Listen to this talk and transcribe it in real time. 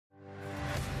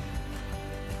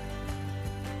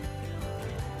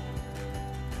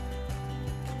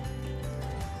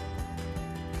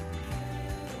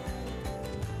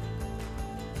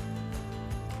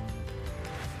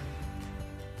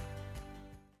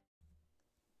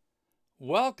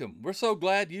Welcome. We're so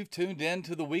glad you've tuned in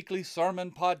to the weekly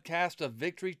sermon podcast of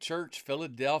Victory Church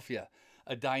Philadelphia,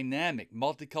 a dynamic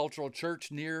multicultural church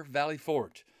near Valley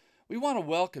Forge. We want to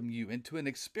welcome you into an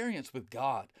experience with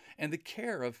God and the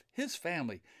care of His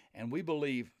family, and we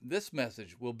believe this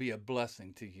message will be a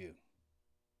blessing to you.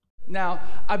 Now,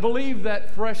 I believe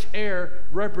that fresh air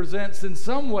represents in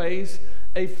some ways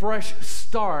a fresh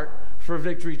start for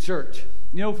Victory Church.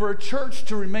 You know, for a church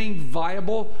to remain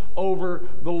viable over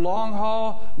the long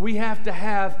haul, we have to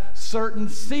have certain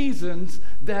seasons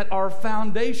that are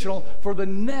foundational for the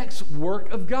next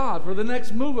work of God, for the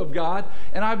next move of God.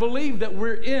 And I believe that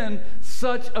we're in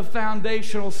such a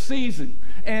foundational season.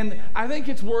 And I think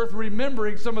it's worth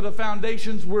remembering some of the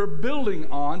foundations we're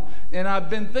building on. And I've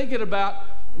been thinking about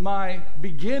my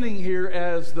beginning here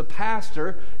as the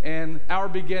pastor, and our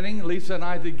beginning, Lisa and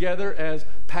I together as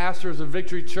pastors of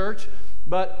Victory Church.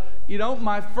 But, you know,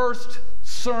 my first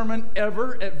sermon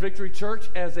ever at Victory Church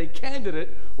as a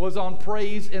candidate was on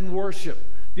praise and worship.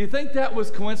 Do you think that was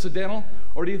coincidental?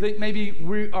 Or do you think maybe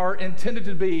we are intended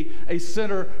to be a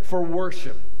center for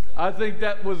worship? I think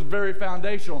that was very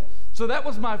foundational. So that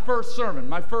was my first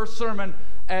sermon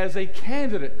as a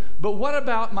candidate. But what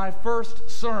about my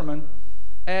first sermon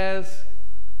as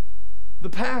the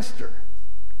pastor?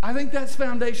 I think that's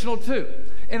foundational too.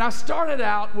 And I started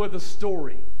out with a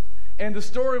story. And the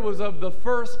story was of the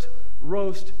first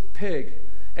roast pig.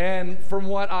 And from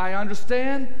what I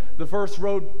understand, the first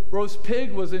roast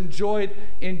pig was enjoyed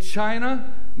in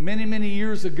China many, many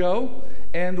years ago.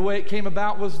 And the way it came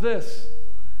about was this.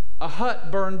 A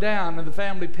hut burned down and the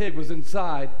family pig was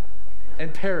inside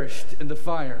and perished in the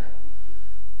fire.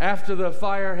 After the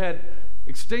fire had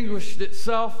extinguished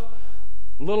itself,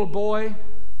 a little boy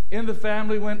in the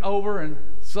family went over and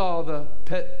saw the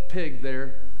pet pig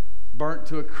there, burnt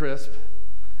to a crisp,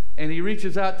 and he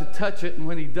reaches out to touch it, and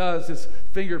when he does, his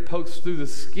finger pokes through the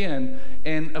skin,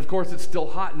 and of course it's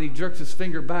still hot, and he jerks his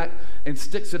finger back and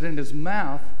sticks it in his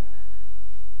mouth,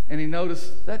 and he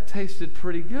noticed that tasted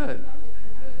pretty good.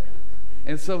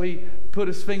 And so he put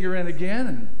his finger in again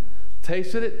and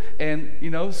tasted it, and you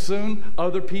know, soon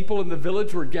other people in the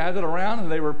village were gathered around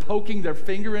and they were poking their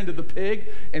finger into the pig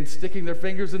and sticking their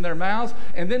fingers in their mouths,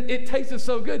 and then it tasted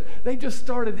so good they just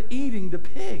started eating the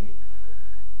pig.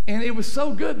 And it was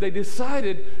so good they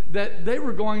decided that they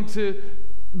were going to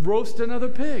roast another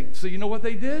pig. So you know what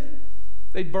they did?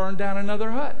 They burned down another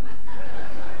hut.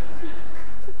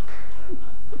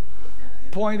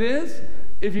 Point is,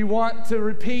 if you want to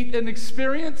repeat an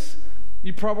experience,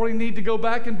 you probably need to go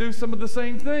back and do some of the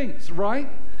same things, right?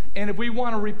 And if we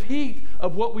want a repeat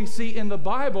of what we see in the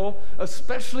Bible,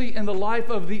 especially in the life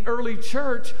of the early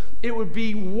church, it would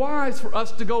be wise for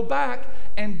us to go back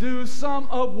and do some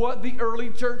of what the early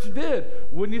church did.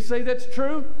 Wouldn't you say that's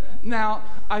true? Now,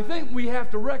 I think we have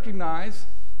to recognize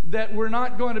that we're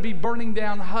not going to be burning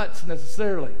down huts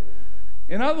necessarily.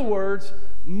 In other words,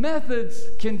 methods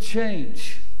can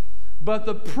change, but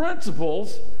the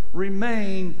principles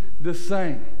remain the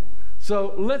same.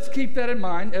 So let's keep that in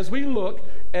mind as we look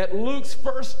at Luke's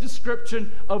first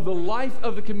description of the life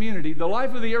of the community, the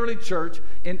life of the early church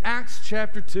in Acts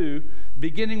chapter 2,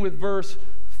 beginning with verse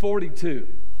 42.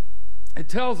 It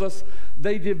tells us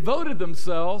they devoted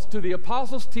themselves to the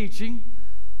apostles' teaching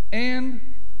and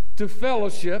to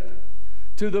fellowship,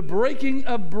 to the breaking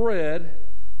of bread,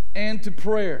 and to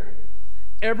prayer.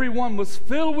 Everyone was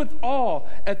filled with awe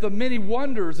at the many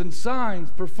wonders and signs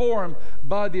performed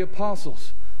by the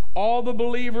apostles. All the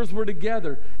believers were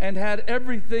together and had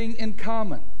everything in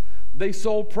common. They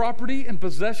sold property and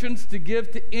possessions to give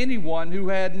to anyone who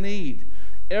had need.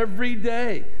 Every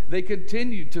day they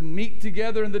continued to meet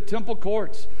together in the temple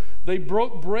courts. They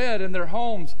broke bread in their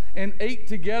homes and ate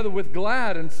together with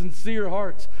glad and sincere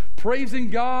hearts, praising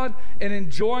God and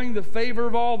enjoying the favor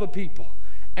of all the people.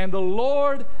 And the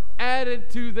Lord added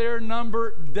to their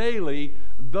number daily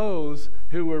those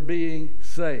who were being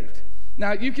saved.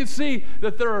 Now you can see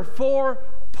that there are 4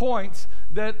 points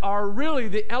that are really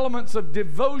the elements of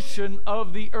devotion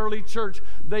of the early church.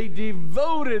 They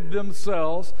devoted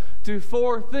themselves to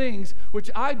 4 things,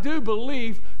 which I do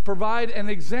believe provide an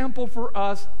example for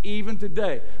us even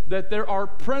today, that there are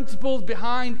principles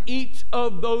behind each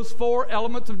of those 4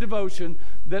 elements of devotion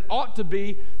that ought to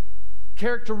be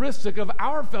characteristic of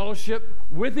our fellowship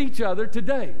with each other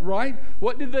today, right?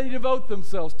 What did they devote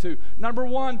themselves to? Number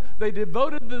 1, they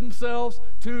devoted themselves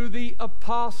to the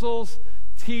apostles'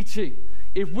 teaching.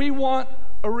 If we want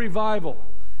a revival,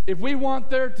 if we want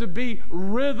there to be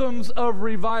rhythms of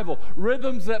revival,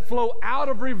 rhythms that flow out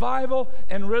of revival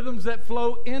and rhythms that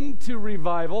flow into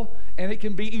revival, and it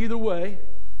can be either way,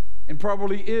 and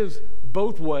probably is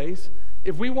both ways,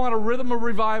 If we want a rhythm of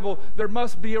revival, there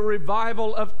must be a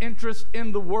revival of interest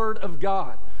in the Word of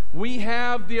God. We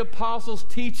have the apostles'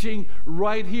 teaching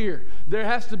right here. There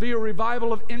has to be a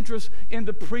revival of interest in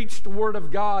the preached Word of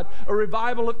God, a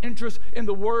revival of interest in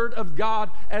the Word of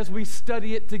God as we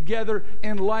study it together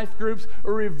in life groups,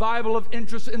 a revival of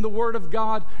interest in the Word of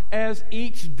God as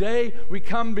each day we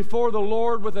come before the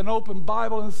Lord with an open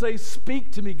Bible and say,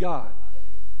 "Speak to me, God."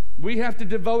 We have to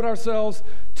devote ourselves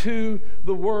to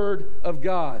the Word of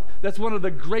God. That's one of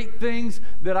the great things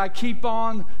that I keep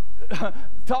on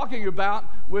talking about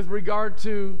with regard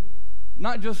to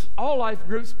not just all life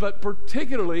groups, but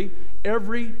particularly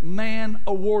every man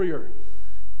a warrior.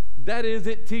 That is,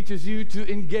 it teaches you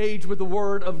to engage with the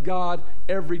Word of God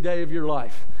every day of your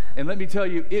life. And let me tell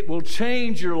you, it will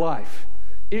change your life.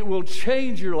 It will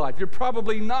change your life. You're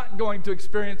probably not going to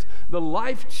experience the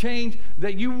life change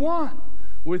that you want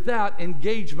without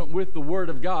engagement with the Word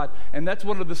of God. And that's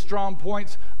one of the strong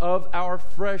points of our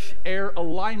Fresh Air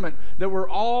alignment, that we're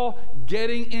all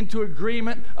getting into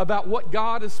agreement about what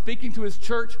God is speaking to His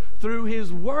church through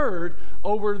His Word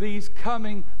over these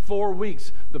coming 4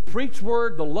 weeks. The preached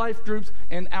Word, the life groups,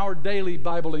 and our daily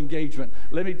Bible engagement.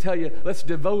 Let me tell you, let's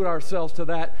devote ourselves to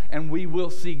that, and we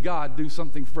will see God do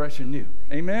something fresh and new.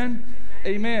 Amen?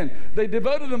 Amen. They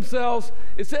devoted themselves,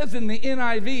 it says in the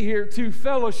NIV here, to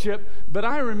fellowship, but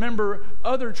I remember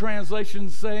other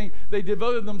translations saying they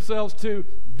devoted themselves to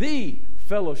the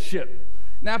fellowship.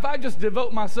 Now, if I just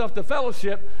devote myself to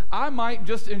fellowship, I might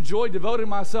just enjoy devoting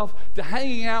myself to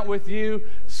hanging out with you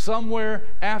somewhere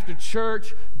after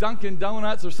church, Dunkin'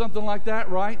 Donuts or something like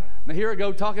that, right? Now, here I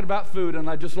go talking about food, and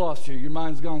I just lost you. Your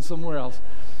mind's gone somewhere else.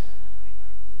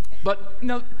 But,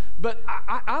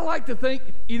 I like to think,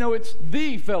 it's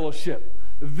the fellowship,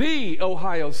 the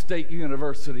Ohio State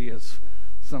University, as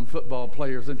some football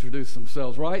players introduce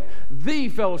themselves, right? The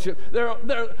fellowship.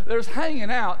 There's hanging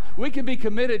out. We can be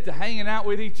committed to hanging out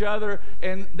with each other,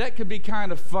 and that can be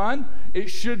kind of fun. It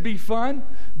should be fun.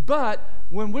 But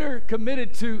when we're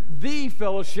committed to the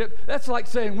fellowship, that's like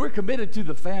saying we're committed to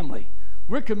the family.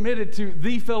 We're committed to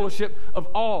the fellowship of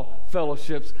all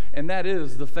fellowships, and that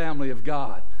is the family of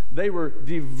God. They were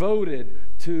devoted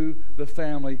to the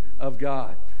family of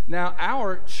God. Now,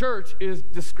 our church is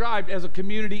described as a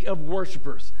community of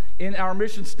worshipers. In our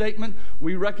mission statement,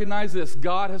 we recognize this: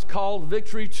 God has called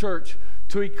Victory Church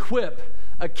to equip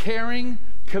a caring,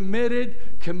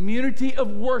 committed community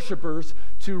of worshipers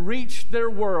to reach their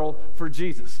world for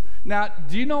Jesus. Now,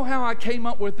 do you know how I came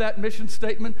up with that mission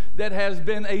statement that has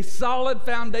been a solid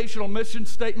foundational mission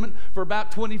statement for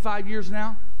about 25 years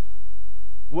now?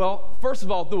 Well, first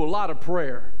of all, through a lot of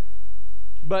prayer.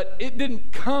 But it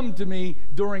didn't come to me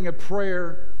during a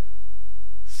prayer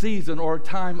season or a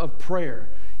time of prayer.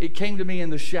 It came to me in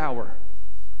the shower.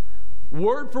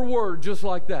 Word for word, just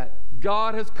like that.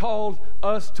 God has called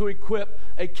us to equip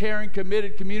a caring,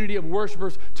 committed community of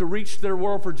worshipers to reach their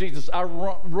world for Jesus. I've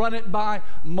run it by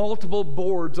multiple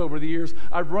boards over the years.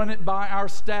 I've run it by our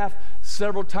staff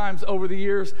several times over the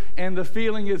years, and the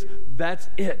feeling is that's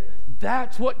it.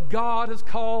 That's what God has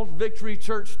called Victory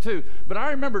Church to. But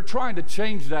I remember trying to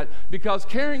change that, because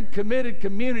caring, committed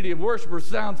community of worshipers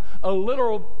sounds a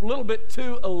little bit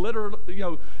too alliterative,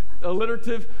 a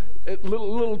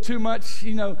little too much,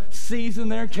 season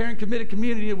there. Caring, committed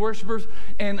community of worshipers.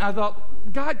 And I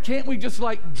thought, God, can't we just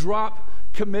drop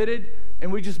committed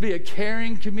and we just be a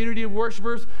caring community of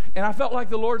worshipers? And I felt like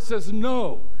the Lord says,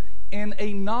 no. In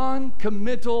a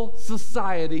non-committal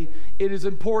society, it is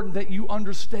important that you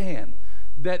understand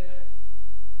that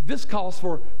this calls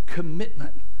for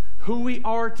commitment. Who we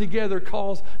are together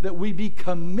calls that we be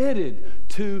committed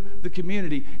to the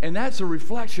community. And that's a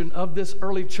reflection of this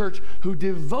early church who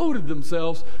devoted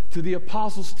themselves to the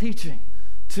apostles' teaching,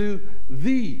 to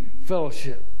the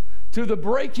fellowship, to the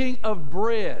breaking of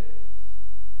bread.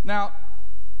 Now,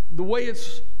 the way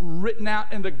it's written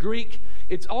out in the Greek,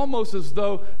 it's almost as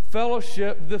though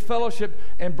the fellowship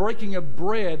and breaking of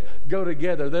bread go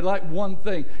together. They're like one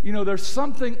thing. There's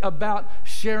something about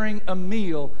sharing a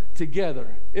meal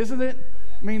together, isn't it?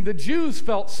 I mean, the Jews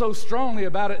felt so strongly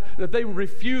about it that they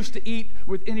refused to eat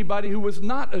with anybody who was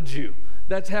not a Jew.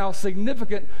 That's how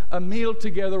significant a meal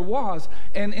together was.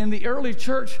 And in the early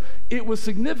church, it was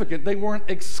significant. They weren't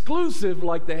exclusive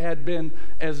like they had been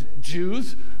as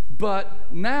Jews,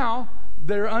 but now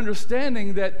they're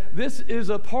understanding that this is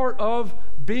a part of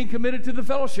being committed to the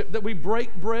fellowship, that we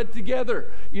break bread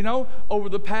together. Over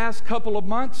the past couple of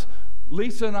months,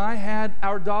 Lisa and I had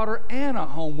our daughter Anna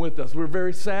home with us. We're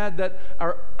very sad that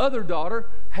our other daughter,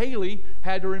 Haley,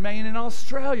 had to remain in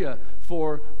Australia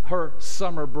for her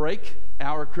summer break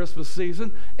our Christmas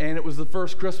season, and it was the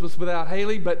first Christmas without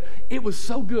Haley, but it was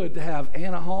so good to have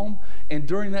Anna home. And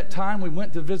during that time, we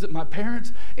went to visit my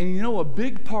parents, and you know, a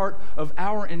big part of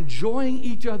our enjoying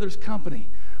each other's company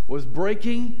was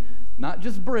breaking not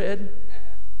just bread,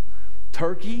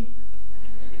 turkey,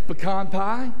 pecan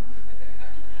pie,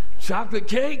 chocolate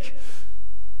cake,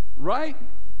 right?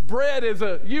 Bread is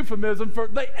a euphemism for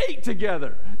they ate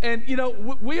together. And, you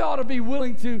know, we ought to be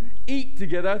willing to eat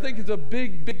together. I think it's a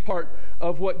big, big part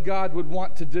of what God would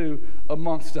want to do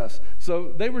amongst us.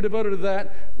 So they were devoted to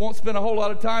that. Won't spend a whole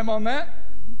lot of time on that.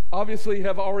 Obviously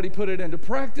have already put it into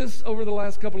practice over the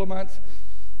last couple of months.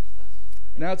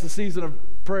 Now it's a season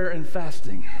of prayer and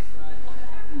fasting,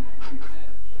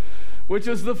 which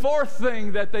is the fourth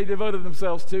thing that they devoted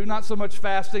themselves to. Not so much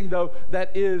fasting, though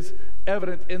that is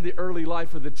evident in the early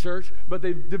life of the church, but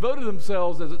they devoted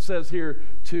themselves, as it says here,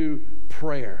 to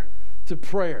prayer. To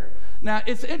prayer. Now,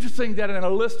 it's interesting that in a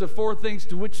list of 4 things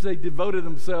to which they devoted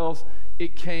themselves,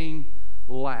 it came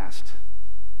last.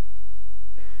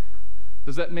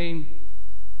 Does that mean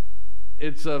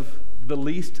it's of the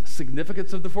least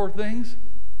significance of the 4 things?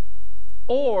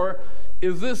 Or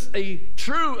is this a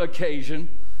true occasion?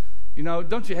 You know,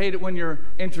 don't you hate it when you're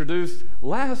introduced,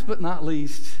 last but not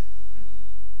least,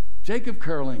 Jacob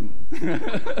Curling.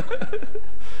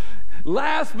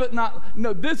 Last but not,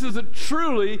 no, this is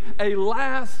truly a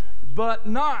last but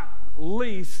not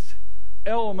least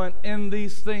element in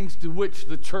these things to which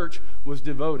the church was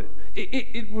devoted.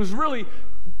 It was really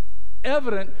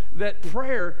evident that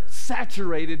prayer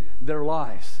saturated their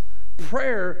lives.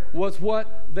 Prayer was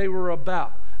what they were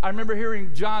about. I remember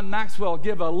hearing John Maxwell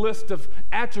give a list of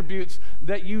attributes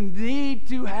that you need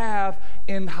to have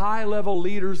in high-level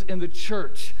leaders in the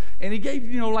church. And he gave,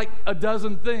 you know, like a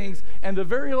dozen things, and the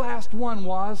very last one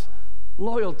was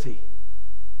loyalty.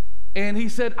 And he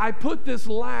said, I put this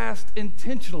last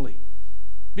intentionally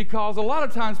because a lot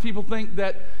of times people think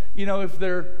that, you know, if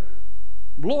they're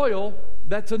loyal,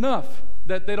 that's enough,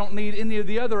 that they don't need any of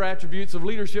the other attributes of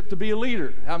leadership to be a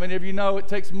leader. How many of you know it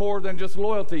takes more than just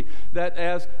loyalty? That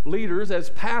as leaders, as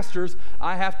pastors,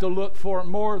 I have to look for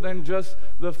more than just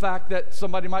the fact that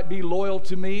somebody might be loyal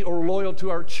to me or loyal to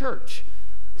our church.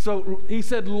 So he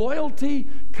said loyalty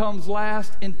comes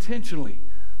last intentionally,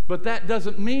 but that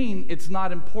doesn't mean it's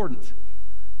not important,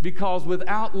 because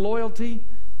without loyalty,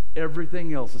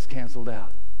 everything else is canceled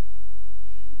out.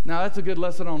 Now, that's a good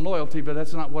lesson on loyalty, but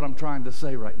that's not what I'm trying to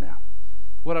say right now.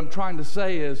 What I'm trying to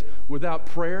say is without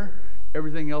prayer,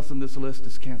 everything else in this list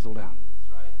is canceled out.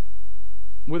 That's right.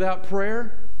 Without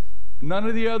prayer, none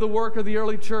of the other work of the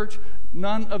early church,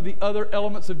 none of the other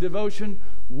elements of devotion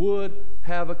would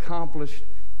have accomplished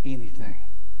anything.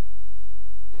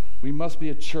 We must be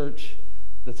a church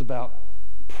that's about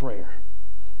prayer.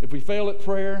 If we fail at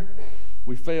prayer,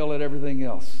 we fail at everything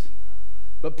else.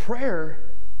 But prayer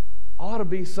ought to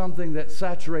be something that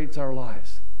saturates our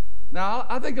lives. Now,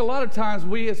 I think a lot of times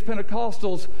we as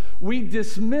Pentecostals, we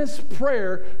dismiss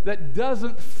prayer that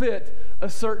doesn't fit a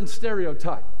certain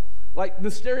stereotype. Like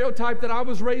the stereotype that I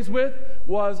was raised with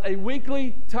was a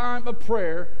weekly time of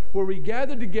prayer where we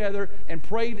gathered together and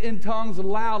prayed in tongues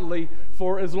loudly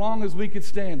for as long as we could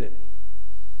stand it.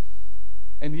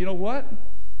 And you know what?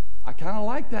 I kind of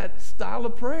like that style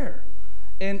of prayer.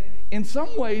 And in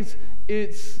some ways,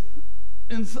 it's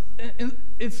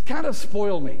kind of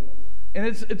spoiled me. And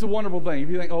it's a wonderful thing. If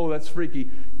you think, oh, that's freaky, you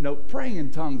know, praying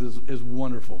in tongues is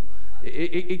wonderful.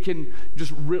 It can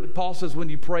just really, Paul says when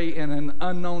you pray in an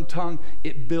unknown tongue,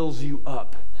 it builds you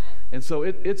up. And so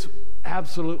it's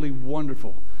absolutely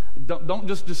wonderful. Don't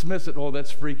just dismiss it. Oh,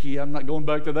 that's freaky. I'm not going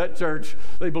back to that church.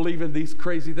 They believe in these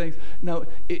crazy things. No,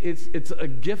 it's a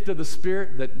gift of the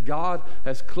Spirit that God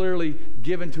has clearly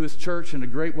given to His church and a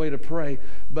great way to pray.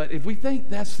 But if we think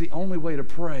that's the only way to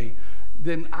pray,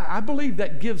 then I believe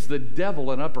that gives the devil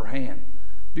an upper hand.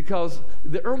 Because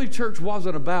the early church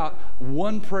wasn't about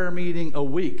one prayer meeting a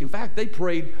week. In fact, they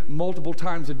prayed multiple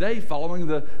times a day following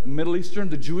the Middle Eastern,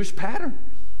 the Jewish pattern.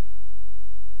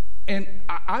 And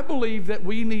I believe that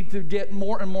we need to get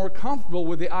more and more comfortable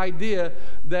with the idea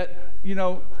that, you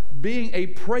know, being a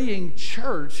praying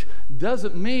church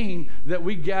doesn't mean that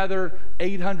we gather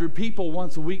 800 people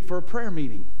once a week for a prayer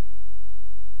meeting.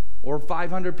 Or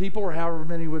 500 people, or however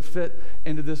many would fit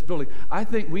into this building. I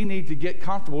think we need to get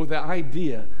comfortable with the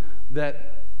idea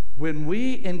that when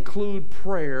we include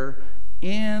prayer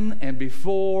in and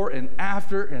before and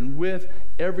after and with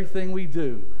everything we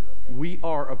do, we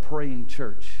are a praying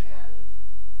church.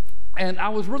 And I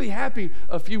was really happy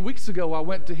a few weeks ago. I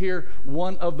went to hear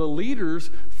one of the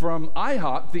leaders from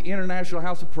IHOP, the International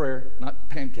House of Prayer, not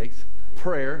pancakes,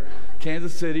 prayer,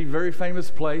 Kansas City, very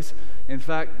famous place. In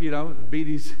fact, you know,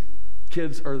 Beatty's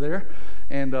kids are there,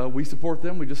 and we support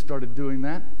them. We just started doing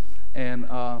that, and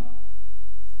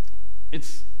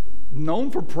it's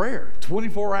known for prayer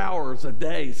 24 hours a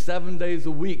day, 7 days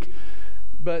a week.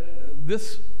 But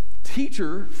this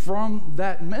teacher from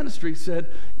that ministry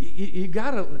said, you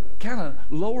got to kind of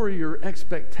lower your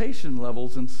expectation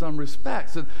levels in some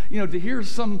respects. And, to hear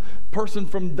some person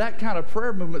from that kind of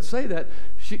prayer movement say that,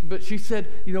 she said,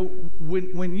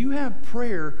 when you have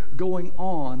prayer going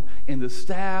on in the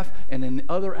staff and in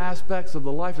other aspects of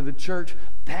the life of the church,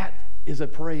 that is a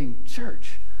praying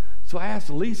church. So I asked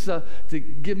Lisa to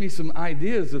give me some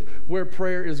ideas of where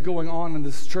prayer is going on in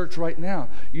this church right now.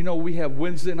 We have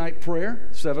Wednesday night prayer,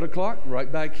 7 o'clock,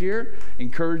 right back here.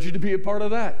 Encourage you to be a part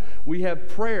of that. We have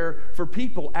prayer for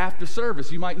people after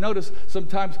service. You might notice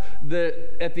sometimes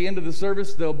that at the end of the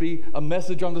service, there'll be a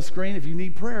message on the screen. If you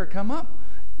need prayer, come up.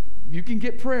 You can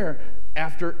get prayer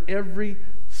after every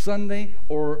Sunday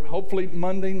or hopefully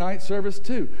Monday night service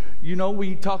too.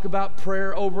 We talk about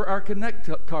prayer over our Connect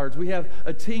cards. We have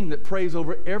a team that prays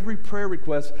over every prayer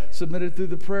request submitted through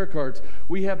the prayer cards.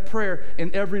 We have prayer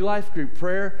in every life group.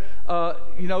 Prayer,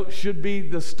 should be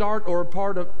the start or a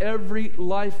part of every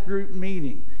life group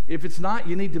meeting. If it's not,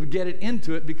 you need to get it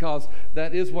into it, because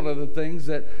that is one of the things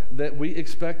that we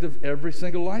expect of every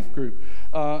single life group.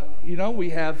 We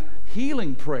have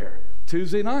healing prayer.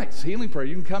 Tuesday nights, healing prayer.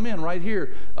 You can come in right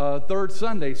here. Third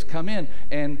Sundays, come in,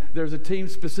 and there's a team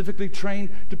specifically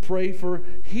trained to pray for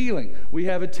healing. We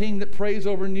have a team that prays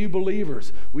over new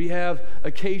believers. We have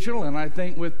occasional, and I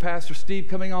think with Pastor Steve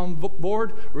coming on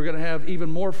board, we're going to have even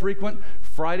more frequent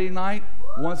Friday night,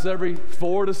 once every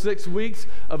 4 to 6 weeks,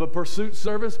 of a pursuit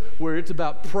service where it's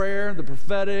about prayer, the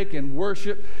prophetic, and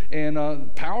worship, and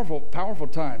powerful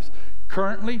times.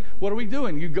 Currently, what are we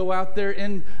doing? You go out there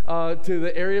to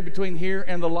the area between here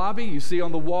and the lobby. You see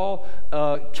on the wall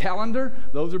calendar.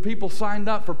 Those are people signed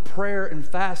up for prayer and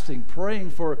fasting,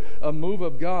 praying for a move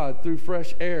of God through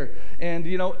fresh air. And,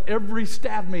 every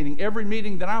staff meeting, every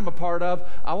meeting that I'm a part of,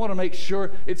 I want to make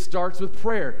sure it starts with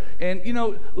prayer. And,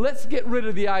 let's get rid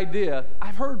of the idea.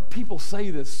 I've heard people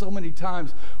say this so many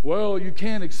times. Well, you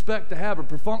can't expect to have a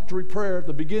perfunctory prayer at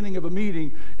the beginning of a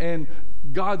meeting, and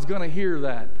God's going to hear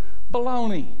that.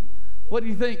 Baloney. What do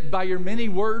you think? By your many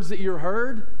words that you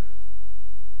heard?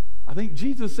 I think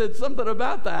Jesus said something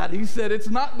about that. He said it's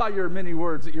not by your many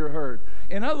words that you're heard.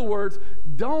 In other words,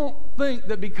 don't think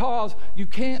that because you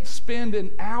can't spend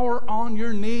an hour on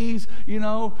your knees,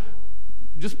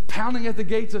 just pounding at the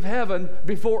gates of heaven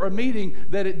before a meeting,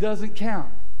 that it doesn't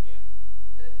count.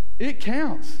 Yeah. It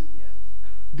counts. Yeah.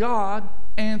 God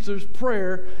answers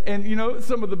prayer. And,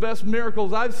 some of the best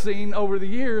miracles I've seen over the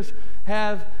years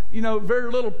have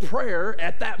very little prayer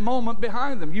at that moment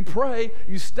behind them. You pray,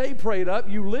 you stay prayed up,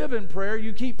 you live in prayer,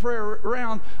 you keep prayer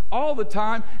around all the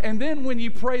time, and then when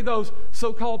you pray those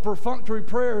so-called perfunctory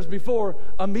prayers before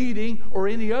a meeting or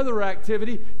any other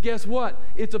activity, guess what?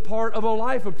 It's a part of a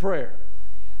life of prayer.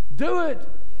 Do it.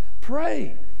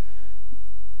 Pray.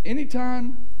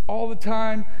 Anytime, all the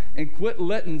time, and quit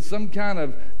letting some kind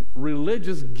of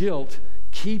religious guilt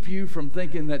keep you from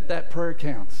thinking that prayer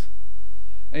counts.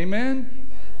 Amen?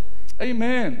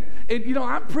 Amen. And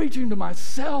I'm preaching to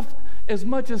myself as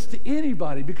much as to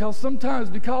anybody, because sometimes,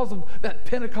 because of that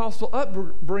Pentecostal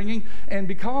upbringing and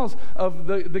because of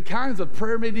the kinds of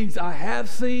prayer meetings I have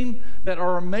seen that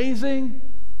are amazing,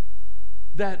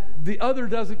 that the other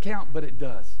doesn't count, but it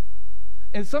does.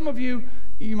 And some of you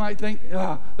might think,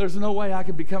 there's no way I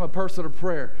can become a person of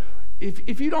prayer.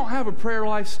 If you don't have a prayer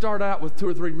life, start out with 2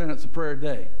 or 3 minutes of prayer a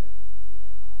day.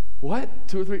 What?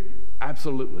 2 or 3?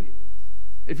 Absolutely.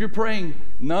 If you're praying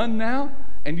none now,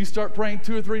 and you start praying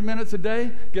 2 or 3 minutes a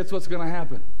day, guess what's going to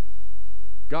happen?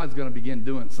 God's going to begin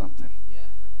doing something. Yeah.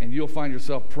 And you'll find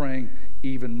yourself praying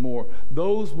even more.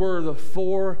 Those were the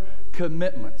 4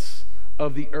 commitments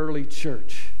of the early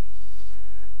church.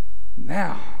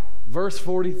 Now, verse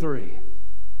 43.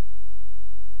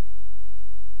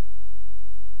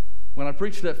 When I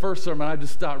preached that first sermon, I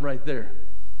just stopped right there.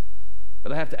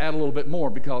 But I have to add a little bit more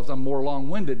because I'm more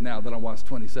long-winded now than I was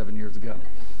 27 years ago.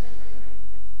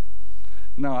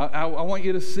 No, I want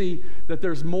you to see that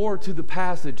there's more to the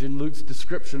passage in Luke's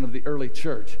description of the early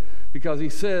church, because he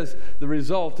says the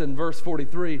result in verse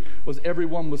 43 was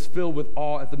everyone was filled with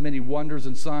awe at the many wonders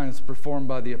and signs performed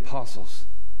by the apostles.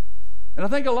 And I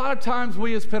think a lot of times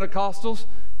we as Pentecostals,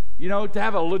 to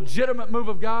have a legitimate move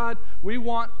of God, we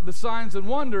want the signs and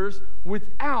wonders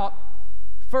without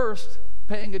first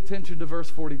paying attention to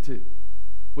verse 42,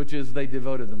 which is they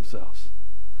devoted themselves.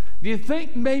 Do you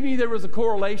think maybe there was a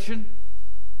correlation?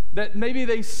 That maybe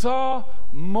they saw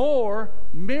more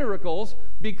miracles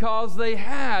because they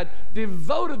had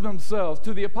devoted themselves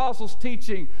to the apostles'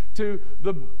 teaching, to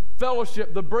the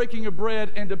fellowship, the breaking of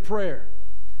bread, and to prayer.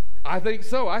 I think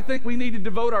so. I think we need to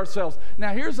devote ourselves.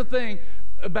 Now, here's the thing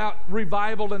about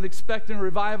revival and expecting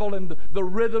revival and the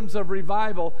rhythms of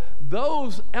revival.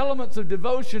 Those elements of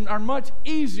devotion are much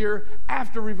easier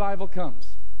after revival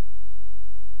comes.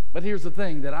 But here's the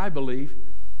thing that I believe,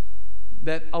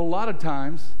 that a lot of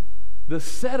times the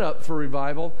setup for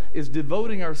revival is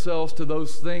devoting ourselves to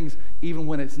those things even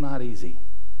when it's not easy.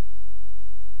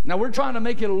 Now, we're trying to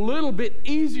make it a little bit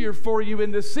easier for you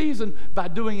in this season by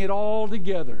doing it all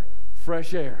together.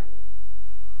 Fresh air.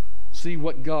 See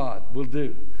what God will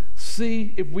do.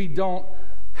 See if we don't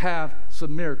have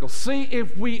some miracles. See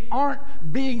if we aren't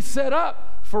being set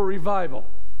up for revival.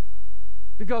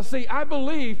 Because, see, I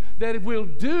believe that if we'll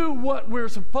do what we're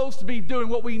supposed to be doing,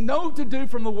 what we know to do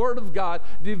from the Word of God,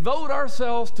 devote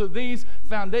ourselves to these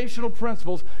foundational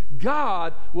principles,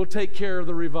 God will take care of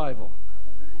the revival.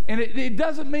 And it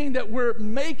doesn't mean that we're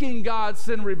making God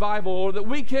send revival or that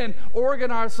we can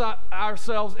organize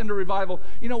ourselves into revival.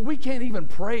 You know, we can't even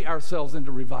pray ourselves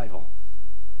into revival.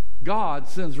 God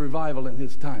sends revival in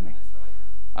His timing.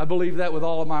 I believe that with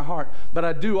all of my heart. But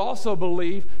I do also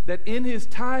believe that in His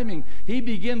timing, He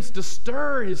begins to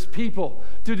stir His people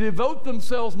to devote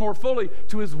themselves more fully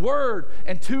to His Word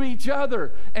and to each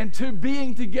other and to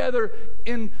being together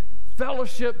in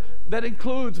fellowship that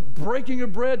includes breaking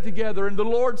of bread together and the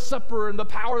Lord's Supper and the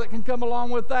power that can come along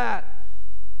with that,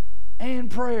 and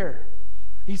prayer.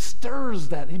 He stirs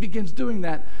that. He begins doing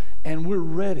that, and we're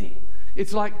ready.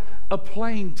 It's like a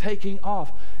plane taking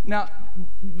off. Now,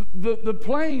 the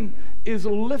plane is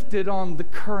lifted on the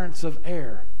currents of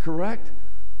air, correct?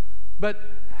 But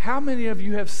how many of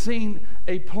you have seen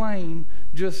a plane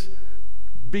just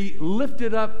be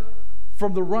lifted up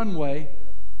from the runway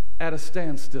at a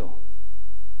standstill?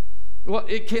 Well,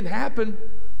 it can happen.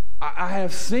 I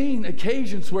have seen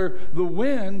occasions where the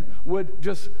wind would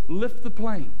just lift the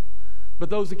plane. But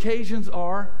those occasions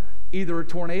are either a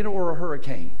tornado or a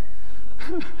hurricane.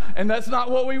 And that's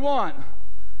not what we want.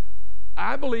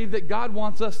 I believe that God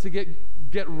wants us to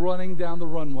get running down the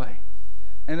runway.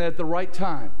 And at the right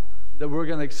time, that we're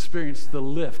going to experience the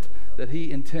lift that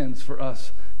He intends for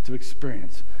us to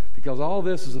experience. Because all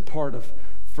this is a part of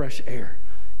fresh air.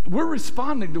 We're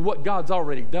responding to what God's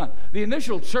already done. The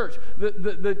initial church,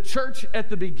 the church at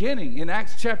the beginning in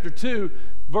Acts chapter 2,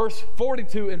 verse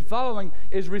 42 and following,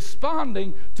 is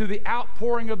responding to the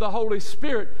outpouring of the Holy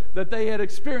Spirit that they had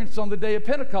experienced on the day of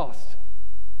Pentecost.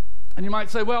 And you might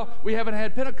say, well, we haven't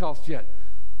had Pentecost yet.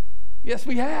 Yes,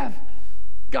 we have.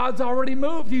 God's already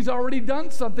moved. He's already done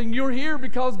something. You're here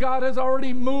because God has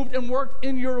already moved and worked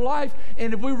in your life.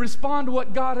 And if we respond to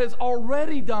what God has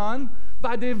already done,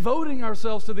 by devoting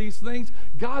ourselves to these things,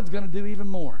 God's going to do even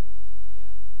more.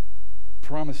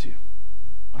 Promise you.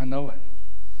 I know it.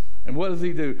 And what does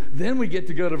He do? Then we get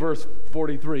to go to verse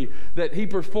 43, that He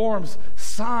performs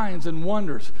signs and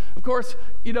wonders. Of course,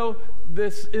 you know,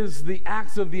 this is the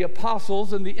Acts of the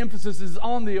Apostles, and the emphasis is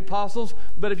on the apostles.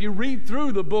 But if you read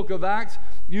through the book of Acts,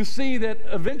 you see that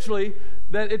eventually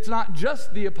that it's not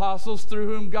just the apostles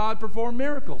through whom God performed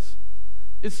miracles.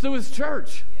 It's through His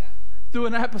church. Through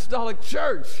an apostolic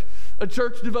church, a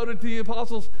church devoted to the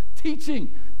apostles'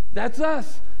 teaching. That's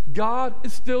us. God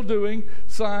is still doing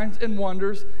signs and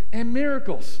wonders and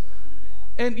miracles.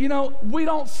 And you know, we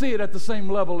don't see it at the same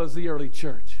level as the early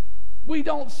church. We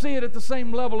don't see it at the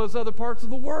same level as other parts of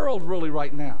the world really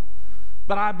right now.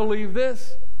 But I believe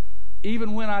this,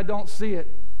 even when I don't see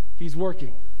it, He's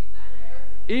working.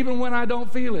 Even when I don't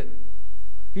feel it,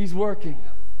 He's working.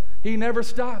 He never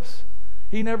stops.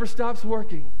 He never stops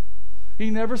working. He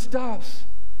never stops.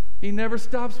 He never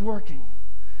stops working.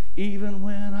 Even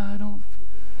when I don't.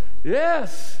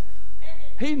 Yes.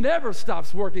 He never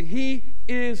stops working. He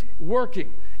is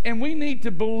working. And we need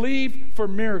to believe for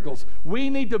miracles.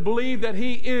 We need to believe that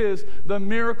He is the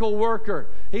miracle worker.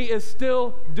 He is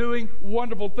still doing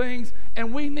wonderful things,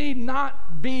 and we need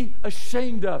not be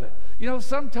ashamed of it. You know,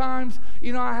 sometimes,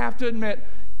 you know, I have to admit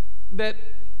that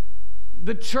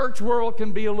the church world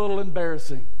can be a little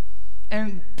embarrassing.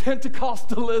 And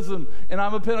Pentecostalism, and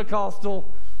I'm a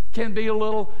Pentecostal, can be a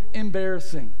little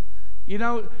embarrassing. You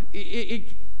know,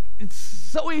 it's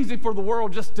so easy for the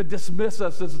world just to dismiss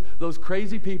us as those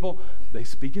crazy people. They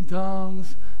speak in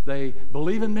tongues. They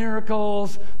believe in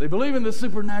miracles. They believe in the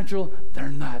supernatural. They're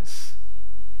nuts.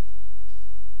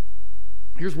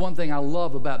 Here's one thing I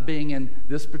love about being in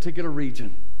this particular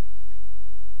region.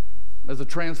 As a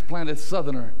transplanted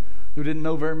Southerner who didn't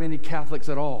know very many Catholics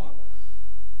at all.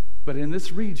 But in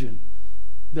this region,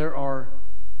 there are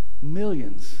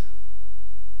millions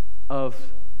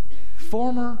of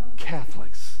former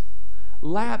Catholics,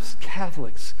 lapsed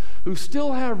Catholics, who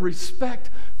still have respect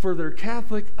for their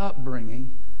Catholic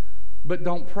upbringing, but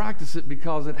don't practice it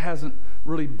because it hasn't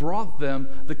really brought them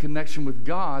the connection with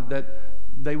God that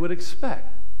they would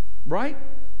expect, right?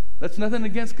 That's nothing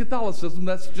against Catholicism.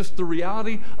 That's just the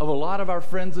reality of a lot of our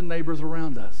friends and neighbors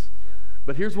around us.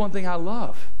 But here's one thing I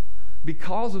love.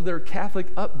 Because of their Catholic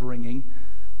upbringing,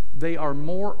 they are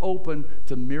more open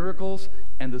to miracles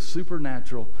and the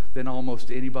supernatural than almost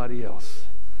anybody else.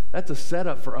 That's a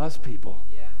setup for us people.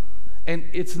 And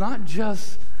it's not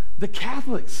just the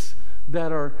Catholics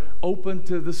that are open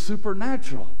to the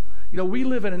supernatural. You know, we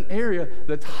live in an area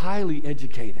that's highly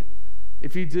educated.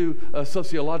 If you do a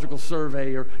sociological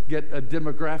survey or get a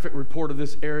demographic report of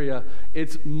this area,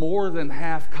 it's more than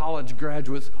half college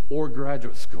graduates or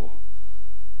graduate school.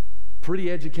 Pretty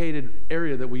educated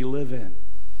area that we live in.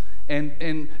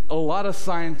 And a lot of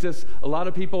scientists, a lot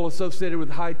of people associated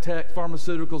with high tech,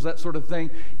 pharmaceuticals, that sort of thing.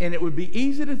 And it would be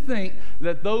easy to think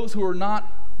that those who are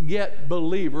not yet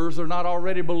believers or not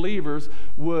already believers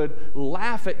would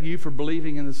laugh at you for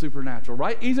believing in the supernatural,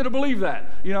 right? Easy to believe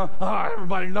that. You know,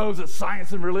 everybody knows that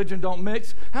science and religion don't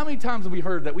mix. How many times have we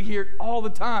heard that? We hear it all the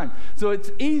time. So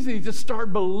it's easy to just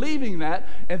start believing that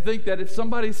and think that if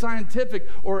somebody's scientific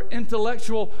or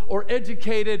intellectual or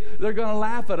educated, they're going to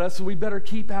laugh at us, so we better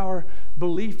keep our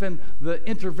belief in the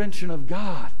intervention of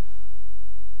God.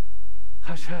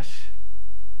 Hush, hush.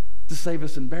 To save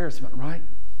us embarrassment, right?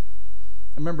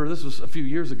 I remember this was a few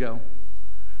years ago,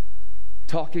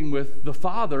 talking with the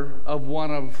father of one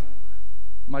of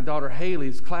my daughter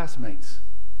Haley's classmates.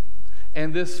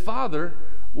 And this father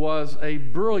was a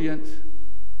brilliant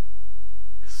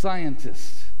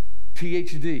scientist,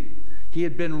 PhD. He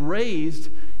had been raised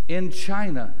in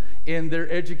China in their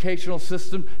educational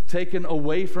system, taken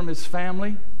away from his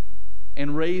family,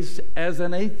 and raised as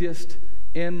an atheist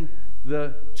in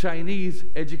the Chinese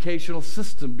educational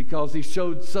system because he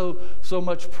showed so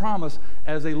much promise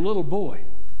as a little boy.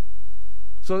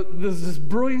 So there's this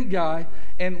brilliant guy,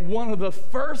 and one of the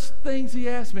first things he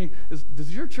asked me is,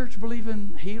 does your church believe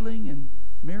in healing and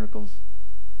miracles?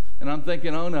 And I'm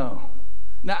thinking, oh no.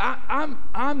 Now,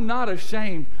 I'm not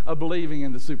ashamed of believing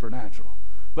in the supernatural.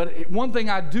 But one thing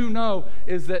I do know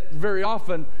is that very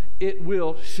often it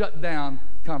will shut down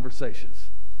conversations.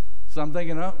 So I'm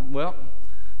thinking, oh, well,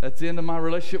 that's the end of my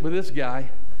relationship with this guy,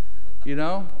 you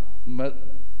know.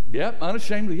 But, yep,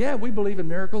 unashamedly, yeah, we believe in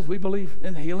miracles. We believe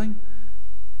in healing.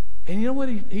 And you know what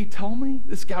he told me?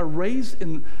 This guy raised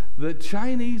in the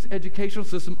Chinese educational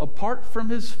system, apart from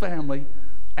his family,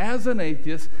 as an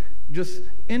atheist, just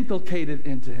inculcated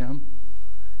into him.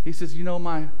 He says, you know,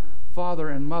 my father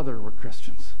and mother were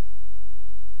Christians.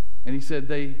 And he said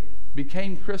they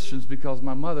became Christians because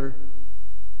my mother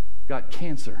got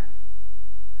cancer.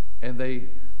 And they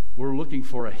were looking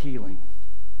for a healing.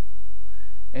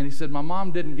 And he said, my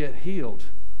mom didn't get healed,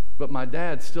 but my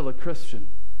dad's still a Christian,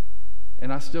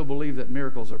 and I still believe that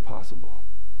miracles are possible.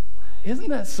 Isn't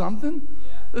that something?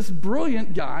 Yeah. This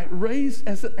brilliant guy, raised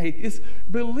as an atheist,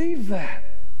 believed that.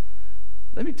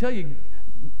 Let me tell you,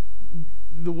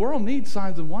 the world needs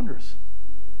signs and wonders.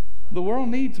 The world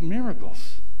needs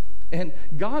miracles, and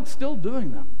God's still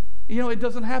doing them. You know, it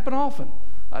doesn't happen often.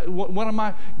 One of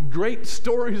my great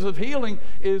stories of healing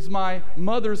is my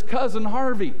mother's cousin,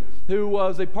 Harvey, who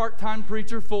was a part-time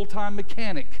preacher, full-time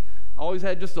mechanic. Always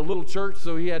had just a little church,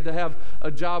 so he had to have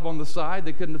a job on the side.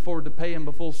 They couldn't afford to pay him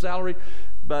a full salary.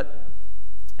 But,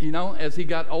 you know, as he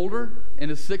got older, in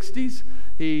his 60s,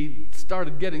 he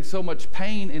started getting so much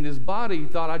pain in his body, he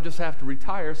thought, I just have to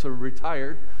retire, so he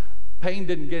retired. Pain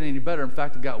didn't get any better. In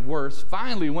fact, it got worse.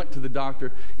 Finally went to the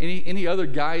doctor. Any other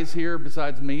guys here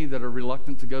besides me that are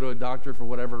reluctant to go to a doctor for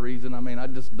whatever reason? I mean, I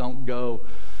just don't go.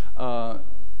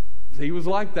 He was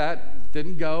like that,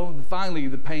 didn't go. Finally,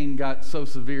 the pain got so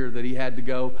severe that he had to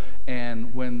go.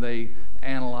 And when they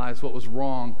analyzed what was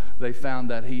wrong, they found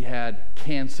that he had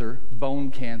cancer, bone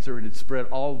cancer. It had spread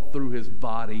all through his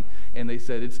body. And they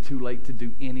said, it's too late to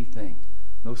do anything.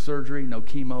 No surgery, no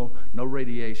chemo, no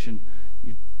radiation.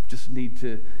 Just need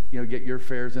to, you know, get your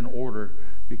affairs in order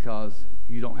because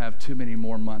you don't have too many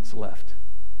more months left.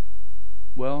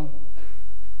 Well,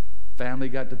 family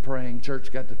got to praying,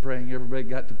 church got to praying, everybody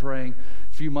got to praying.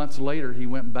 A few months later, he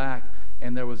went back,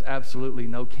 and there was absolutely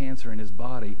no cancer in his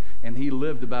body. And he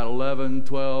lived about 11,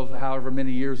 12, however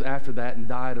many years after that and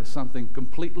died of something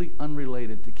completely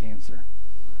unrelated to cancer.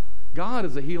 God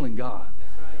is a healing God.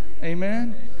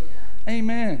 Amen?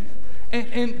 Amen.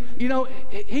 And you know,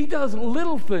 he does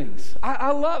little things.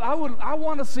 I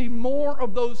want to see more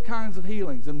of those kinds of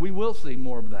healings, and we will see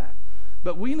more of that.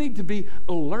 But we need to be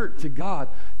alert to God.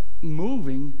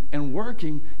 moving and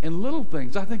working in little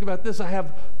things. I think about this. I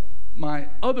have my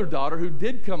other daughter, who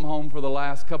did come home for the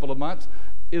last couple of months,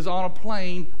 is on a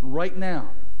plane right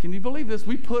now. Can you believe this?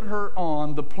 We put her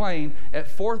on the plane at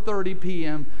 4:30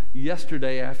 p.m.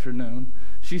 yesterday afternoon.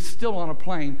 She's still on a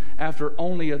plane after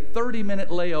only a 30-minute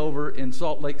layover in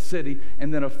Salt Lake City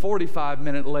and then a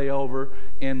 45-minute layover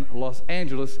in Los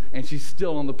Angeles, and she's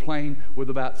still on the plane with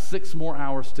about 6 more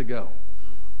hours to go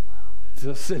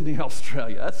to Sydney,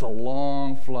 Australia. That's a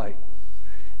long flight.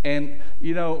 And,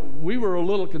 you know, we were a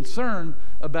little concerned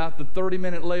about the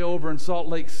 30-minute layover in Salt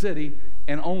Lake City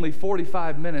and only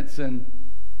 45 minutes in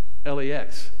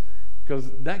LAX,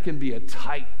 because that can be a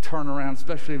tight turnaround,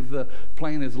 especially if the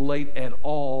plane is late at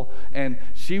all. And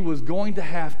she was going to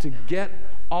have to get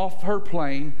off her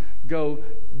plane, go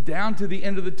down to the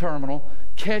end of the terminal,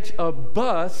 catch a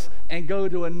bus, and go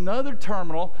to another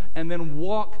terminal, and then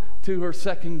walk to her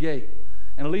second gate.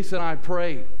 And Elisa and I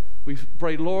prayed. We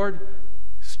prayed, Lord,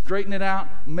 straighten it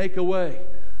out, make a way.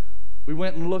 We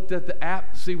went and looked at the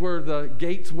app, see where the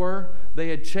gates were. They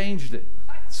had changed it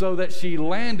so that she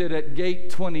landed at gate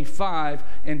 25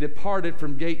 and departed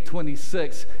from gate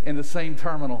 26 in the same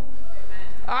terminal.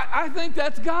 I think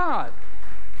that's God.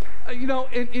 You know,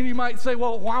 and you might say,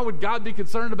 well, why would God be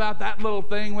concerned about that little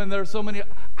thing when there's so many?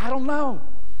 I don't know.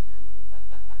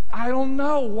 I don't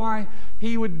know why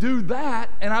he would do that,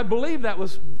 and I believe that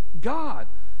was God.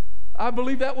 I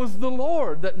believe that was the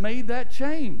Lord that made that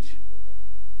change.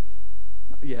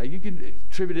 Yeah, you can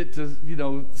attribute it to, you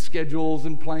know, schedules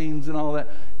and planes and all that.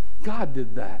 God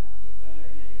did that.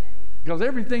 Because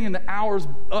everything in the hours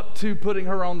up to putting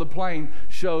her on the plane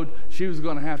showed she was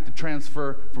going to have to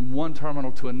transfer from one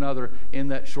terminal to another in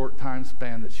that short time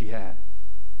span that she had.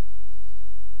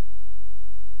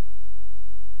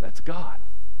 That's God.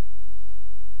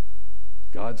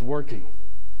 God's working.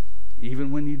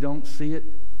 Even when you don't see it,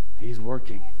 he's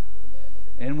working.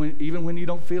 And even when you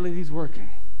don't feel it, he's working.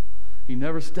 He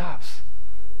never stops.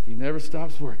 He never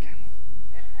stops working.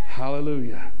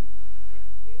 Hallelujah.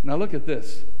 Now look at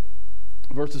this.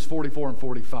 Verses 44 and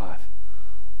 45.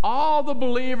 All the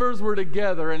believers were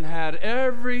together and had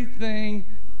everything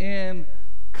in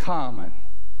common.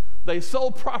 They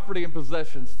sold property and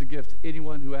possessions to give to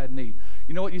anyone who had need.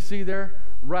 You know what you see there?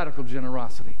 Radical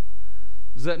generosity.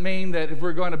 Does that mean that if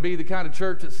we're going to be the kind of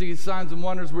church that sees signs and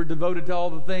wonders, we're devoted to all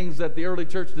the things that the early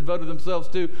church devoted themselves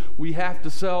to, we have to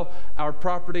sell our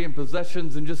property and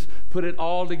possessions and just put it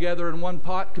all together in one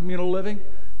pot, communal living?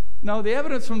 No, the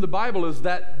evidence from the Bible is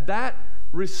that that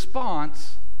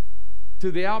response to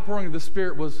the outpouring of the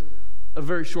Spirit was a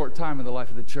very short time in the life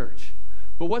of the church.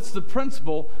 But what's the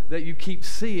principle that you keep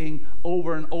seeing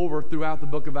over and over throughout the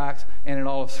book of Acts and in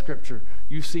all of Scripture?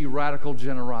 You see radical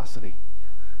generosity.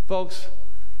 Folks,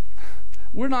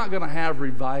 we're not going to have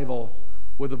revival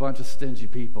with a bunch of stingy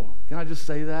people. Can I just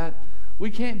say that? We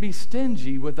can't be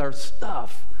stingy with our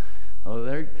stuff.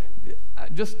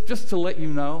 Just to let you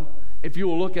know, if you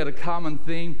will look at a common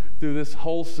theme through this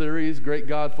whole series, Great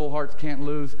God, Full Hearts Can't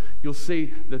Lose, you'll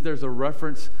see that there's a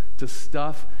reference to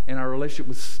stuff and our relationship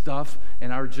with stuff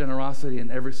and our generosity in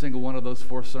every single one of those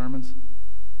 4 sermons.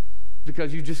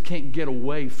 Because you just can't get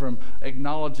away from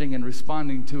acknowledging and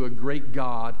responding to a great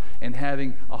God and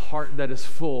having a heart that is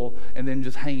full and then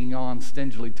just hanging on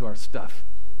stingily to our stuff.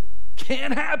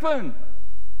 Can't happen.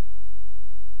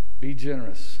 Be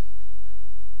generous.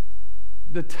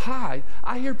 The tithe,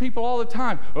 I hear people all the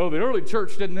time, oh, the early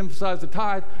church didn't emphasize the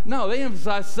tithe. No, they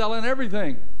emphasized selling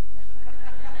everything.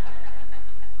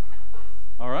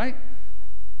 All right?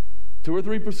 2 or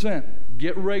 3%.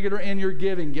 Get regular in your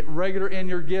giving. Get regular in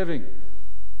your giving.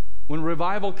 When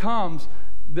revival comes,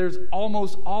 there's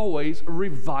almost always a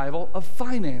revival of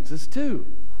finances too.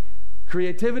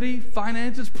 Creativity,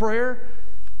 finances, prayer.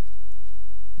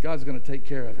 God's going to take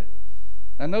care of it.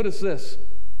 Now notice this.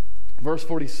 Verse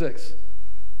 46.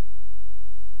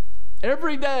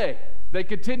 Every day they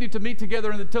continued to meet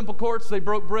together in the temple courts. They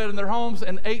broke bread in their homes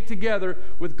and ate together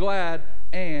with glad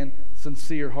and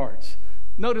sincere hearts.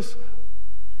 Notice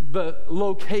the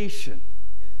location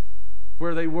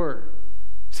where they were.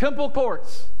 Temple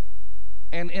courts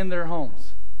and in their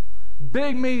homes.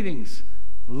 Big meetings,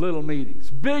 little meetings.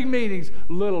 Big meetings,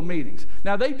 little meetings.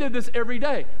 Now they did this every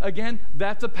day. Again,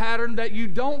 that's a pattern that you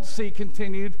don't see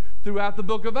continued throughout the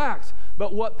book of Acts.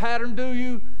 But what pattern do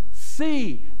you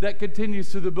see that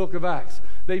continues through the book of Acts?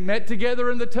 They met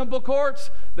together in the temple courts.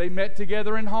 They met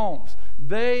together in homes.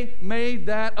 They made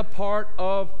that a part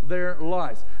of their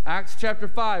lives. Acts chapter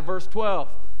 5, verse 12.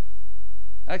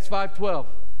 Acts 5:12.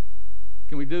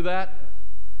 Can we do that?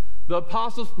 The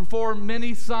apostles performed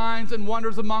many signs and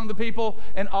wonders among the people,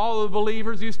 and all the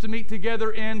believers used to meet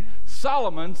together in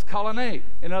Solomon's colonnade.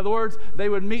 In other words, they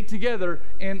would meet together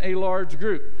in a large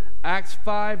group. Acts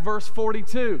 5, verse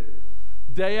 42.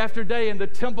 Day after day in the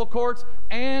temple courts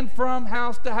and from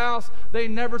house to house, they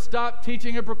never stopped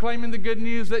teaching and proclaiming the good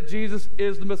news that Jesus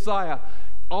is the Messiah.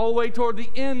 All the way toward the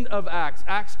end of Acts,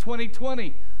 Acts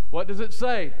 20:20. What does it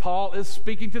say? Paul is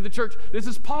speaking to the church. This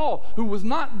is Paul, who was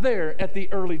not there at the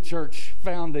early church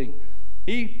founding.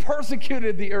 He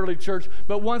persecuted the early church,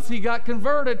 but once he got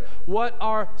converted, what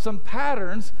are some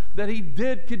patterns that he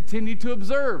did continue to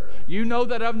observe? You know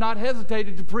that I've not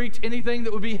hesitated to preach anything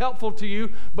that would be helpful to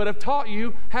you, but I've taught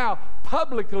you how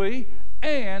publicly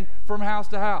and from house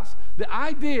to house. The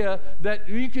idea that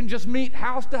you can just meet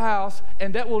house to house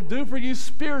and that will do for you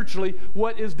spiritually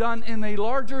what is done in a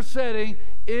larger setting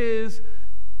is,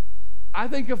 I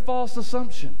think, a false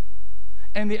assumption.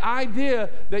 And the idea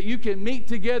that you can meet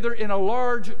together in a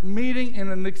large meeting in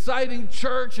an exciting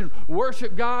church and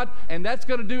worship God, and that's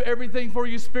going to do everything for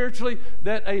you spiritually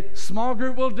that a small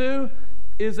group will do,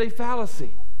 is a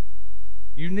fallacy.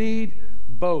 You need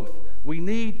both. We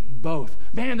need both.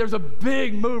 Man, there's a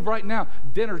big move right now.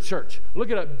 Dinner church. Look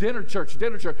it up. Dinner church.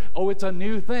 Dinner church. Oh, it's a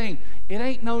new thing. It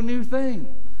ain't no new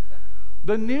thing.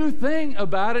 The new thing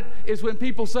about it is when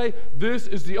people say, this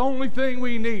is the only thing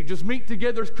we need. Just meet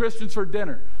together as Christians for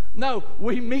dinner. No,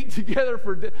 we meet together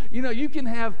for dinner. You know, you can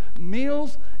have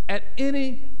meals at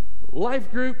any life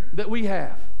group that we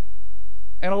have.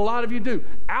 And a lot of you do.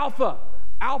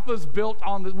 Alpha's built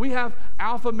on the, we have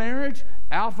Alpha Marriage,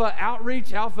 Alpha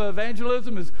Outreach, Alpha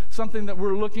Evangelism is something that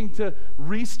we're looking to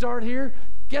restart here.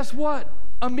 Guess what?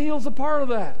 A meal's a part of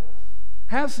that.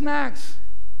 Have snacks.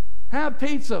 Have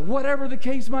pizza, whatever the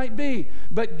case might be.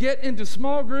 But get into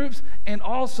small groups and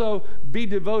also be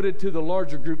devoted to the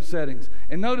larger group settings.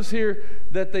 And notice here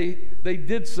that they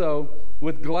did so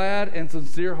with glad and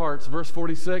sincere hearts. Verse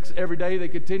 46, every day they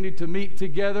continued to meet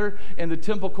together in the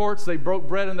temple courts. They broke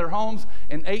bread in their homes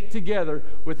and ate together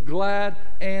with glad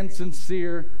and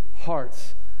sincere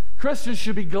hearts. Christians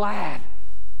should be glad.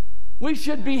 We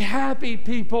should be happy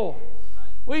people.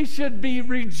 We should be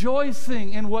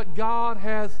rejoicing in what God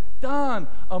has done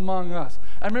among us.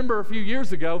 I remember a few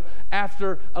years ago,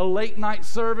 after a late night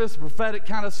service, prophetic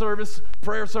kind of service,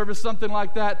 prayer service, something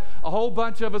like that, a whole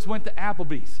bunch of us went to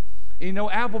Applebee's. You know,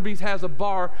 Applebee's has a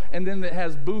bar, and then it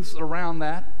has booths around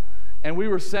that. And we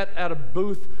were set at a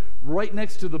booth right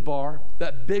next to the bar,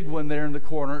 that big one there in the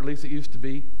corner, at least it used to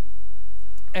be.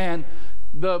 And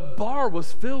the bar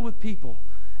was filled with people,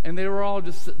 and they were all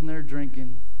just sitting there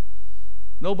drinking.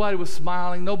 Nobody was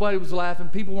smiling. Nobody was laughing.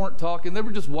 People weren't talking. They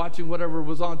were just watching whatever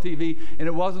was on TV, and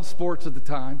it wasn't sports at the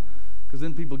time, because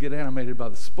then people get animated by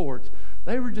the sports.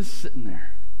 They were just sitting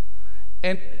there.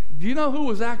 And do you know who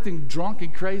was acting drunk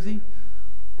and crazy?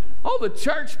 All the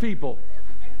church people.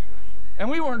 And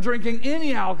we weren't drinking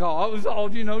any alcohol. It was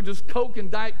all, you know, just Coke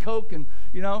and Diet Coke, and,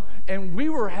 you know, and we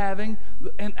were having,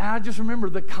 and I just remember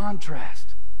the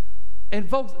contrast. And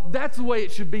folks, that's the way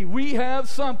it should be. We have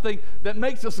something that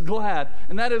makes us glad,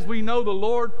 and that is we know the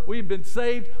Lord, we've been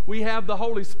saved, we have the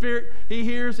Holy Spirit, He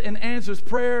hears and answers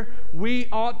prayer. We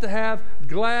ought to have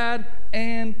glad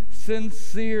and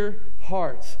sincere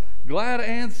hearts. Glad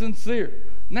and sincere.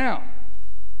 Now,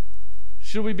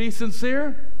 should we be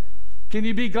sincere? Can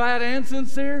you be glad and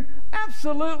sincere?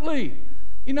 Absolutely.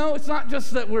 You know, it's not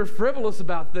just that we're frivolous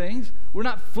about things, we're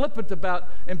not flippant about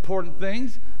important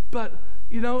things, but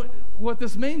you know, what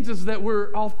this means is that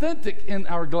we're authentic in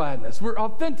our gladness. We're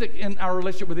authentic in our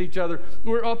relationship with each other.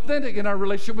 We're authentic in our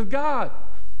relationship with God.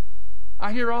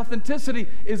 I hear authenticity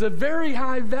is a very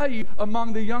high value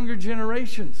among the younger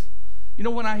generations. You know,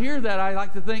 when I hear that, I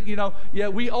like to think, you know, yeah,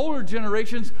 we older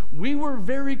generations, we were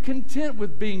very content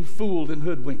with being fooled and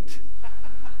hoodwinked.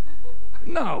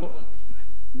 No.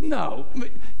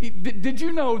 Did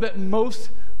you know that most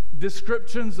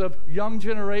descriptions of young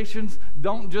generations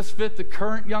don't just fit the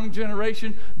current young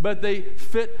generation, but they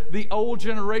fit the old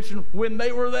generation when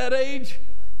they were that age?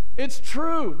 It's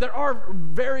true. There are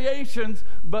variations,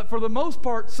 but for the most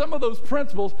part, some of those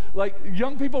principles, like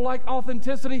young people like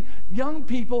authenticity, young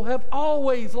people have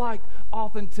always liked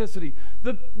authenticity.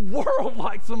 The world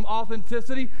likes some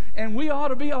authenticity, and we ought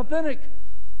to be authentic.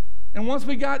 And once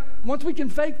we can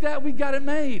fake that, we got it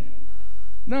made.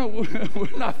 No,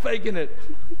 we're not faking it.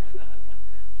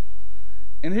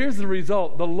 And here's the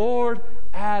result. The Lord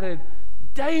added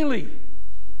daily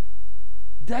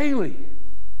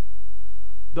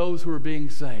those who are being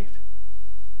saved.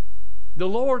 The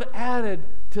Lord added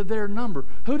to their number.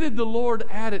 Who did the Lord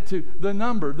add it to? The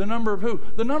number. The number of who?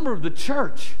 The number of the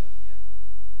church.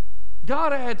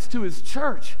 God adds to His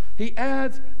church. He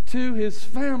adds to his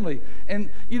family. And,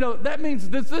 that means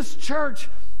that this church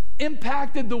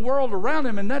impacted the world around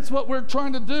him, and that's what we're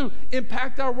trying to do,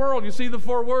 impact our world. You see the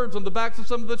 4 words on the backs of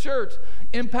some of the shirts.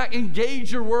 Impact,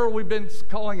 engage your world, we've been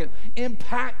calling it.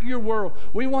 Impact your world.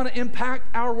 We want to impact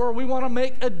our world. We want to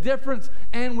make a difference,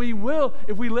 and we will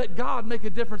if we let God make a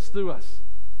difference through us.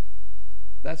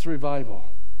 That's revival.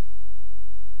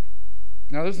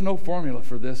 Now, there's no formula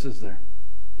for this, is there?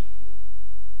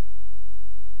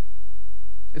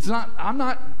 I'm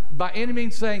not by any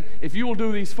means saying, if you will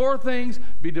do these 4 things,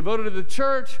 be devoted to the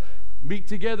church, meet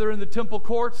together in the temple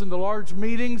courts and the large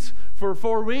meetings for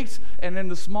 4 weeks, and in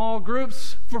the small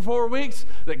groups for 4 weeks,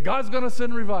 that God's going to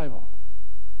send revival.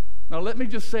 Now, let me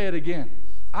just say it again.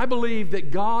 I believe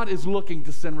that God is looking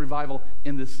to send revival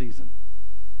in this season.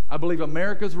 I believe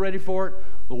America's ready for it.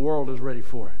 The world is ready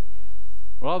for it.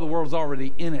 Well, the world's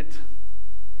already in it.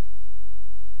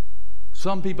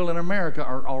 Some people in America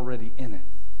are already in it.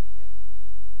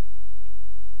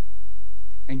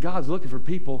 And God's looking for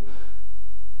people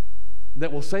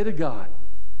that will say to God,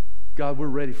 God, we're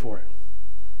ready for it.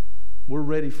 We're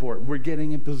ready for it. We're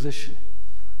getting in position.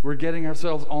 We're getting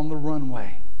ourselves on the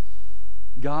runway.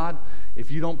 God,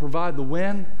 if you don't provide the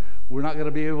wind, we're not going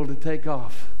to be able to take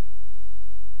off.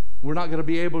 We're not going to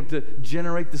be able to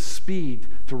generate the speed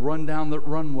to run down the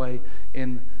runway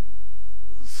in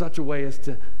such a way as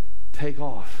to take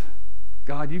off.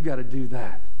 God, you've got to do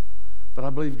that. But I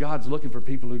believe God's looking for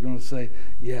people who are going to say,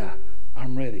 yeah,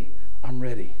 I'm ready. I'm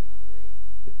ready.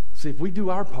 See, if we do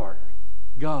our part,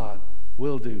 God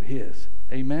will do his.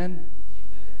 Amen?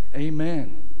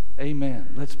 Amen.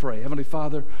 Amen. Let's pray. Heavenly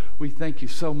Father, we thank you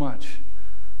so much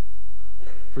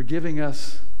for giving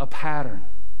us a pattern,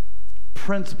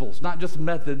 principles, not just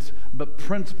methods, but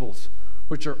principles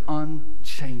which are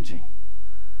unchanging.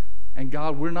 And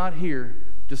God, we're not here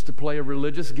just to play a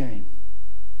religious game.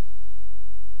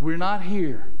 We're not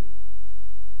here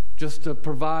just to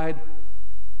provide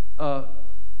a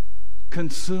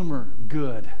consumer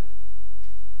good.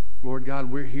 Lord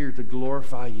God, we're here to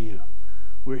glorify you.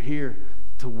 We're here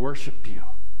to worship you.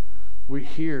 We're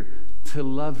here to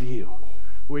love you.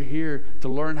 We're here to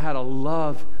learn how to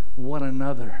love one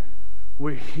another.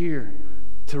 We're here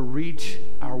to reach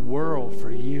our world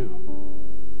for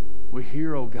you. We're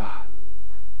here, oh God,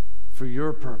 for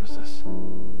your purposes.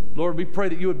 Lord, we pray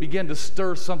that you would begin to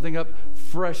stir something up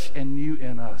fresh and new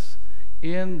in us.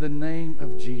 In the name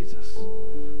of Jesus.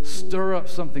 Stir up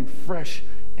something fresh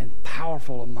and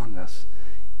powerful among us.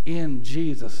 In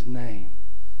Jesus' name.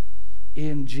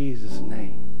 In Jesus'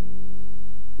 name.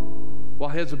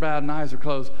 While heads are bowed and eyes are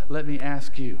closed, let me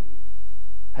ask you,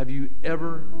 have you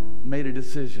ever made a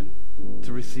decision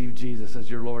to receive Jesus as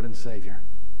your Lord and Savior?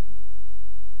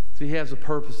 See, he has a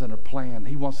purpose and a plan.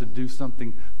 He wants to do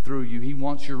something through you. He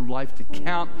wants your life to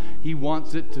count. He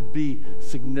wants it to be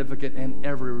significant in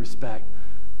every respect.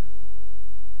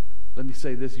 Let me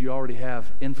say this, you already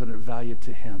have infinite value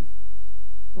to him.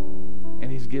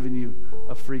 And he's given you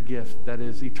a free gift that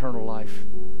is eternal life.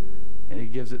 And he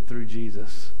gives it through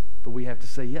Jesus. But we have to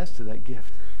say yes to that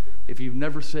gift. If you've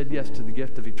never said yes to the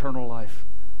gift of eternal life,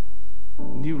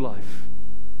 new life,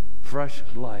 fresh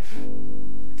life,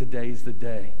 today's the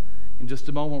day. In just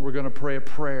a moment, we're going to pray a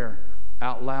prayer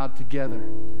out loud together.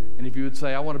 And if you would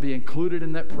say, I want to be included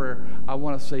in that prayer, I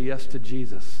want to say yes to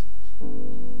Jesus.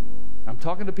 I'm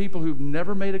talking to people who've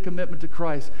never made a commitment to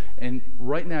Christ, and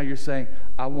right now you're saying,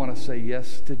 I want to say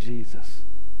yes to Jesus.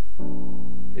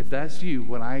 If that's you,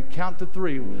 when I count to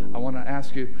 3, I want to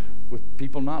ask you, with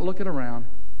people not looking around,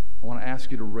 I want to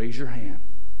ask you to raise your hand.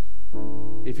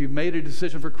 If you've made a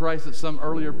decision for Christ at some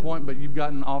earlier point, but you've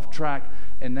gotten off track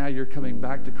and now you're coming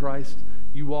back to Christ,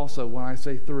 you also, when I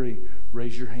say 3,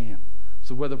 raise your hand.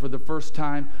 So whether for the first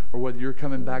time or whether you're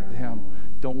coming back to him,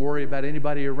 don't worry about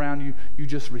anybody around you. You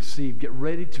just receive. Get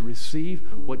ready to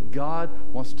receive what God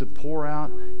wants to pour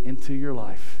out into your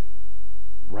life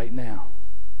right now.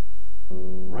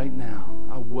 Right now.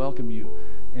 I welcome you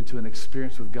into an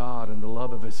experience with God and the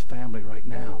love of his family right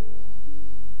now.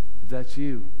 If that's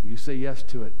you, you say yes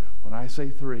to it. When I say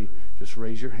 3, just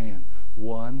raise your hand.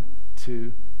 1,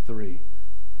 2, 3.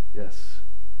 Yes.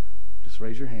 Just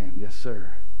raise your hand. Yes,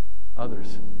 sir.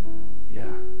 Others.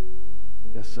 Yeah.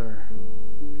 Yes, sir.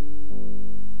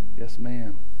 Yes,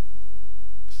 ma'am.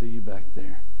 See you back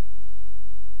there.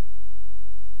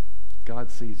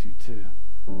 God sees you too.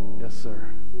 Yes, sir.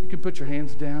 You can put your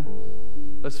hands down.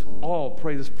 Let's all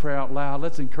pray this prayer out loud.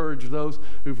 Let's encourage those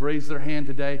who've raised their hand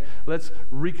today. Let's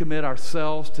recommit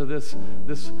ourselves to this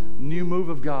new move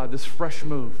of God, this fresh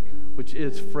move, which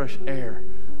is fresh air.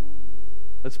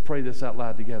 Let's pray this out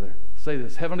loud together. Say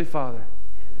this. Heavenly Father,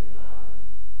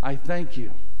 I thank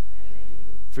you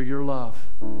for your love.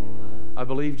 I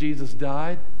believe Jesus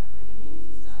died.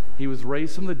 He was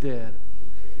raised from the dead.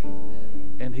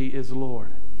 And he is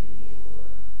Lord.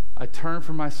 I turn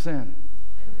from my sin.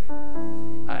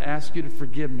 I ask you to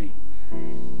forgive me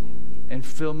and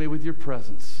fill me with your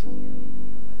presence.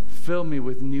 Fill me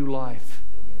with new life.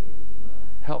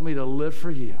 Help me to live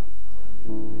for you.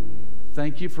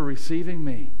 Thank you for receiving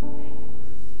me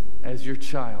as your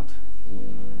child.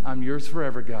 I'm yours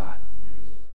forever, God.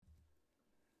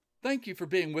 Thank you for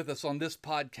being with us on this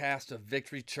podcast of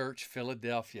Victory Church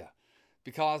Philadelphia.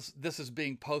 Because this is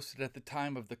being posted at the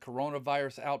time of the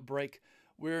coronavirus outbreak,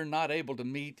 we're not able to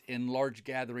meet in large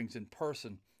gatherings in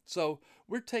person. So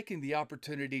we're taking the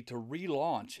opportunity to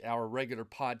relaunch our regular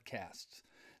podcasts.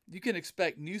 You can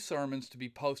expect new sermons to be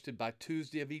posted by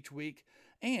Tuesday of each week,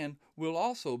 and we'll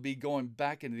also be going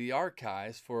back into the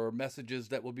archives for messages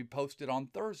that will be posted on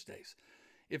Thursdays.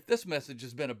 If this message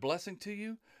has been a blessing to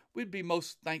you, we'd be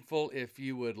most thankful if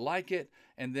you would like it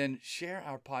and then share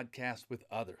our podcast with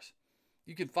others.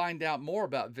 You can find out more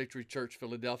about Victory Church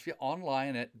Philadelphia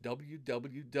online at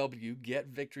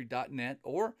www.getvictory.net,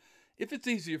 or if it's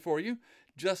easier for you,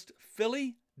 just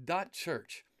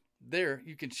philly.church. There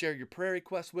you can share your prayer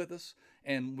requests with us,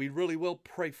 and we really will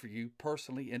pray for you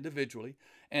personally, individually.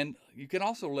 And you can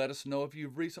also let us know if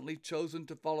you've recently chosen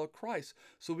to follow Christ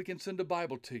so we can send a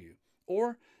Bible to you.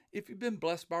 Or if you've been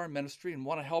blessed by our ministry and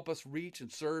want to help us reach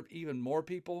and serve even more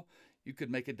people, you could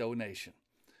make a donation.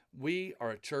 We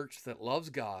are a church that loves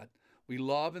God. We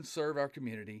love and serve our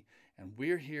community, and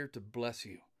we're here to bless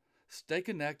you. Stay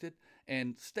connected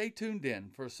and stay tuned in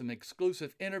for some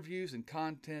exclusive interviews and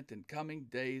content in coming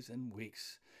days and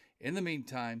weeks. In the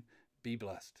meantime, be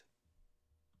blessed.